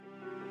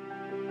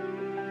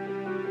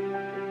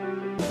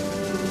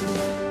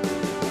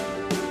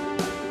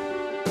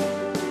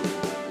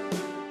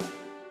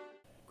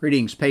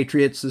Greetings,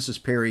 Patriots. This is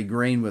Perry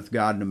Green with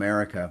God in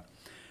America.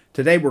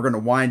 Today we're going to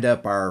wind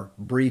up our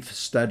brief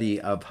study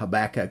of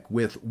Habakkuk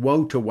with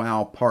Woe to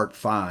Wow Part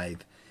 5.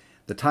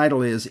 The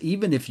title is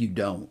Even If You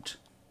Don't.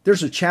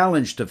 There's a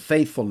challenge to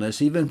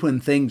faithfulness even when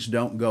things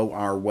don't go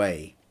our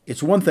way.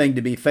 It's one thing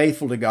to be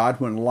faithful to God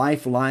when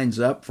life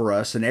lines up for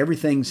us and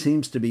everything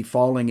seems to be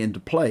falling into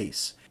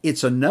place.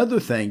 It's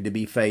another thing to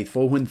be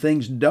faithful when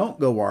things don't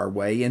go our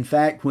way, in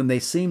fact, when they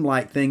seem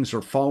like things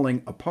are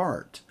falling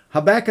apart.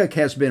 Habakkuk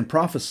has been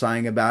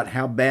prophesying about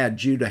how bad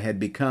Judah had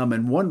become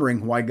and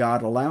wondering why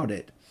God allowed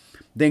it.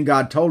 Then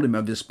God told him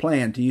of his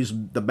plan to use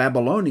the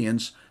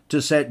Babylonians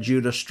to set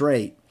Judah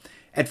straight.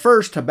 At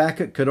first,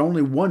 Habakkuk could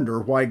only wonder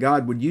why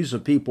God would use a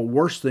people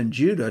worse than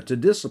Judah to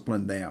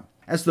discipline them.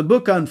 As the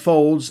book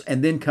unfolds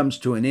and then comes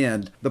to an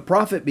end, the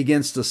prophet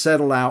begins to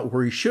settle out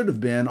where he should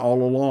have been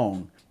all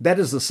along. That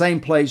is the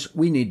same place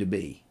we need to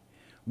be.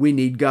 We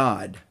need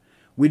God.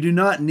 We do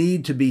not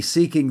need to be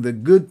seeking the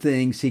good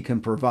things he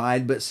can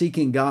provide, but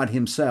seeking God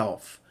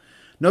himself.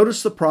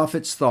 Notice the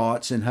prophet's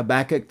thoughts in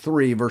Habakkuk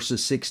 3,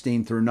 verses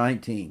 16 through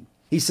 19.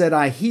 He said,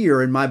 I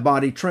hear and my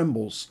body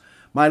trembles.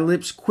 My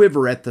lips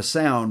quiver at the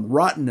sound.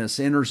 Rottenness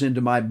enters into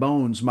my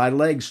bones. My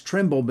legs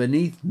tremble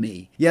beneath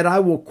me. Yet I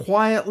will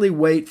quietly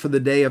wait for the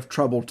day of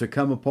trouble to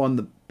come upon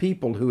the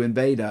people who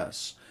invade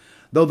us.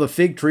 Though the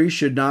fig tree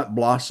should not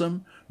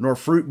blossom, nor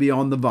fruit be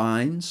on the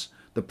vines,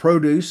 the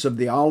produce of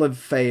the olive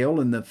fail,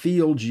 and the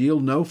fields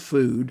yield no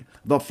food,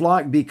 the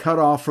flock be cut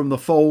off from the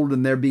fold,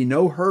 and there be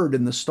no herd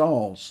in the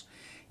stalls.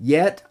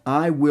 Yet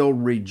I will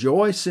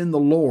rejoice in the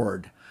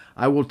Lord.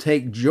 I will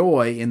take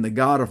joy in the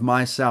God of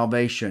my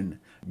salvation.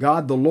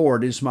 God the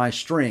Lord is my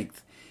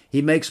strength.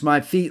 He makes my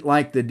feet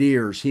like the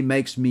deer's. He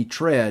makes me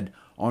tread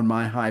on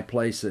my high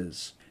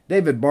places.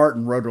 David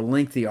Barton wrote a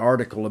lengthy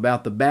article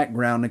about the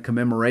background and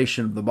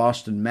commemoration of the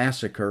Boston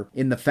Massacre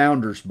in the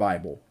Founders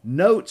Bible.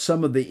 Note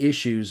some of the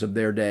issues of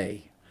their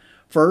day.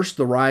 First,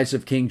 the rise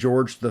of King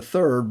George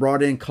III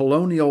brought in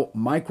colonial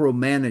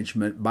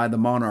micromanagement by the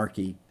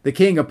monarchy. The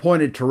king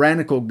appointed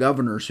tyrannical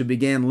governors who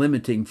began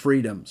limiting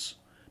freedoms.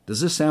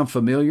 Does this sound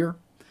familiar?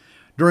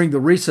 During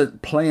the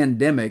recent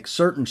pandemic,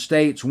 certain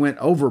states went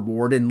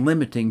overboard in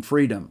limiting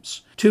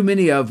freedoms. Too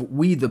many of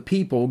we the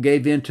people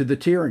gave in to the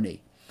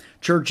tyranny.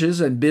 Churches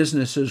and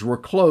businesses were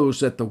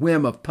closed at the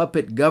whim of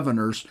puppet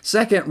governors.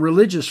 Second,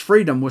 religious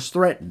freedom was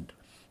threatened.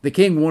 The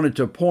king wanted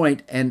to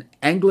appoint an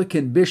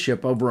Anglican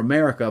bishop over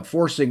America,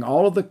 forcing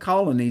all of the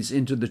colonies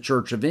into the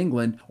Church of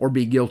England or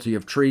be guilty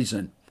of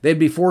treason. They'd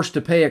be forced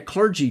to pay a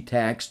clergy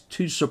tax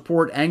to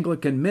support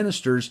Anglican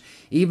ministers,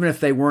 even if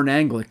they weren't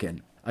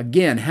Anglican.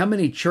 Again, how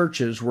many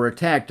churches were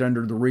attacked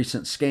under the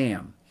recent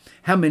scam?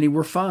 How many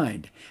were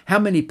fined? How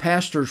many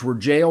pastors were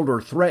jailed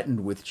or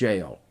threatened with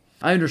jail?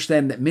 I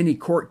understand that many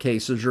court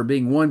cases are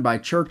being won by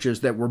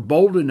churches that were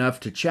bold enough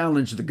to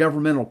challenge the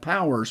governmental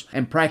powers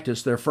and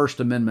practice their First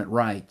Amendment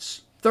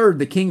rights. Third,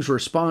 the king's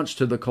response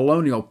to the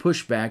colonial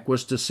pushback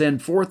was to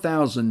send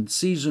 4,000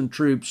 seasoned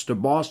troops to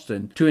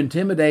Boston to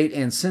intimidate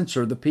and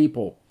censor the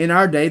people. In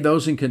our day,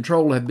 those in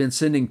control have been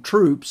sending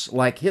troops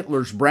like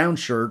Hitler's brown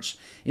shirts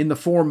in the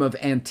form of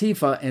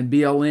Antifa and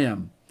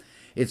BLM.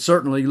 It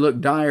certainly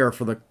looked dire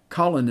for the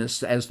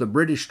colonists as the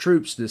British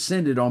troops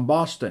descended on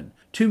Boston.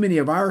 Too many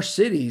of our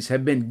cities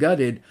have been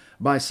gutted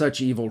by such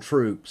evil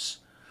troops.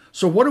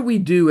 So what do we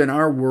do in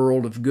our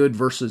world of good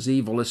versus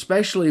evil,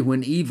 especially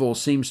when evil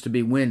seems to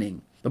be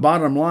winning? The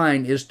bottom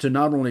line is to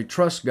not only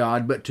trust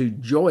God, but to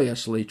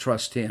joyously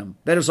trust Him.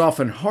 That is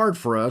often hard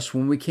for us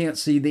when we can't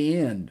see the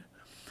end.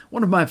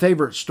 One of my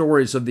favorite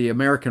stories of the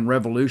American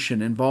Revolution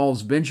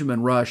involves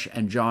Benjamin Rush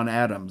and John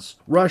Adams.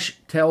 Rush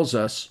tells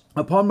us,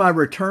 upon my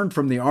return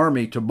from the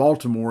army to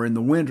Baltimore in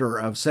the winter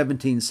of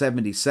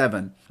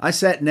 1777, I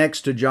sat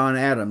next to John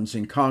Adams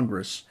in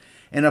Congress,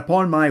 and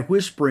upon my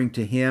whispering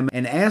to him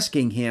and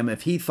asking him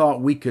if he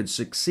thought we could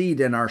succeed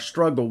in our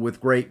struggle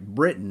with Great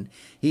Britain,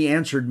 he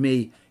answered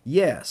me,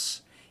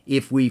 yes,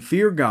 if we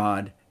fear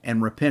God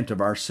and repent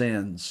of our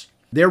sins.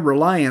 Their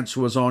reliance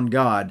was on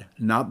God,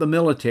 not the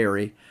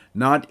military,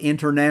 not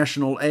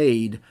international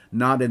aid,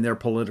 not in their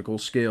political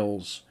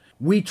skills.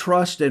 We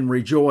trust and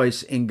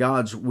rejoice in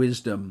God's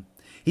wisdom.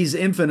 He's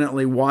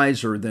infinitely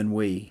wiser than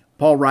we.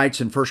 Paul writes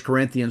in 1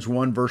 Corinthians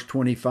 1, verse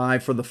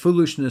 25, for the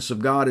foolishness of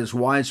God is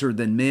wiser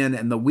than men,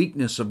 and the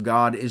weakness of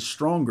God is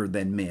stronger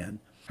than men.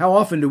 How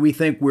often do we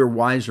think we're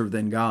wiser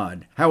than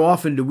God? How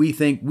often do we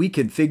think we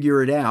can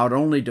figure it out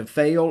only to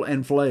fail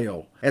and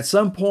flail? At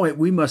some point,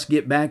 we must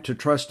get back to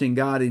trusting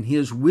God in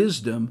His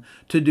wisdom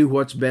to do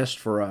what's best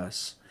for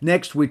us.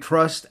 Next, we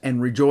trust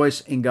and rejoice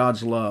in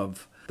God's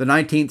love. The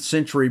 19th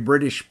century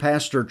British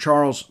pastor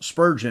Charles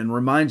Spurgeon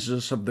reminds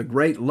us of the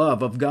great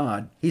love of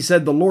God. He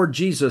said, the Lord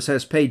Jesus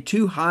has paid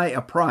too high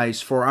a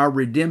price for our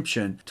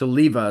redemption to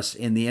leave us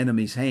in the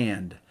enemy's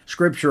hand.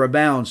 Scripture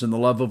abounds in the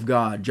love of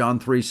God. John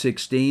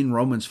 3:16,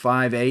 Romans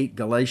 5:8,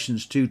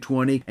 Galatians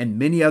 2:20, and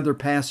many other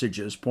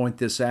passages point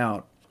this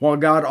out. While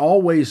God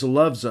always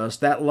loves us,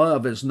 that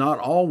love is not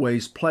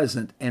always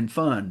pleasant and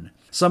fun.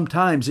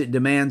 Sometimes it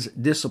demands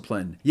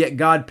discipline. Yet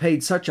God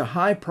paid such a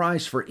high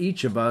price for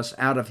each of us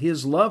out of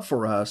His love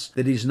for us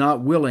that He's not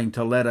willing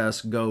to let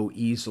us go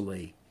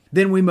easily.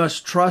 Then we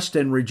must trust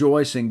and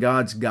rejoice in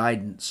God's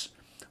guidance.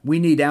 We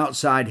need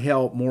outside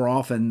help more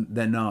often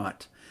than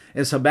not.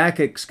 As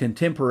Habakkuk's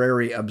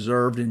contemporary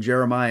observed in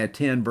Jeremiah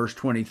 10, verse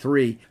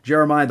 23,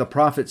 Jeremiah the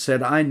prophet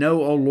said, I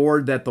know, O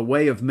Lord, that the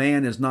way of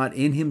man is not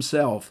in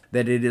himself,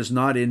 that it is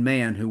not in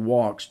man who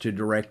walks to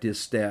direct his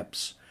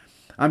steps.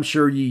 I'm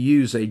sure you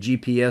use a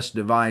GPS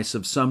device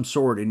of some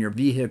sort in your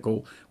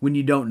vehicle when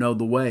you don't know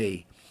the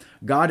way.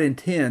 God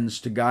intends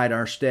to guide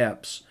our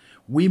steps.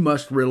 We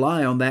must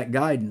rely on that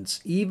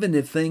guidance, even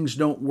if things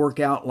don't work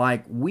out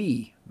like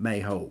we may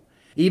hope.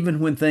 Even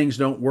when things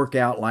don't work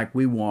out like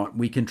we want,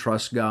 we can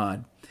trust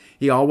God.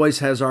 He always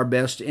has our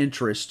best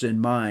interests in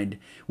mind.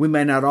 We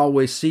may not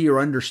always see or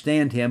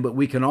understand Him, but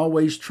we can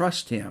always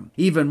trust Him.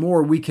 Even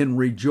more, we can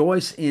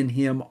rejoice in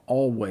Him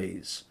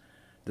always.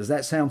 Does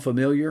that sound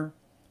familiar?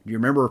 Do you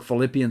remember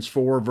Philippians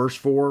 4, verse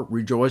 4?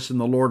 Rejoice in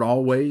the Lord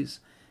always.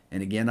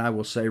 And again, I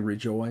will say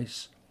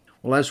rejoice.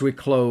 Well, as we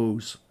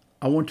close,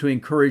 I want to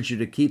encourage you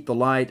to keep the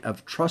light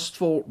of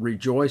trustful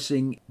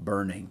rejoicing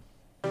burning.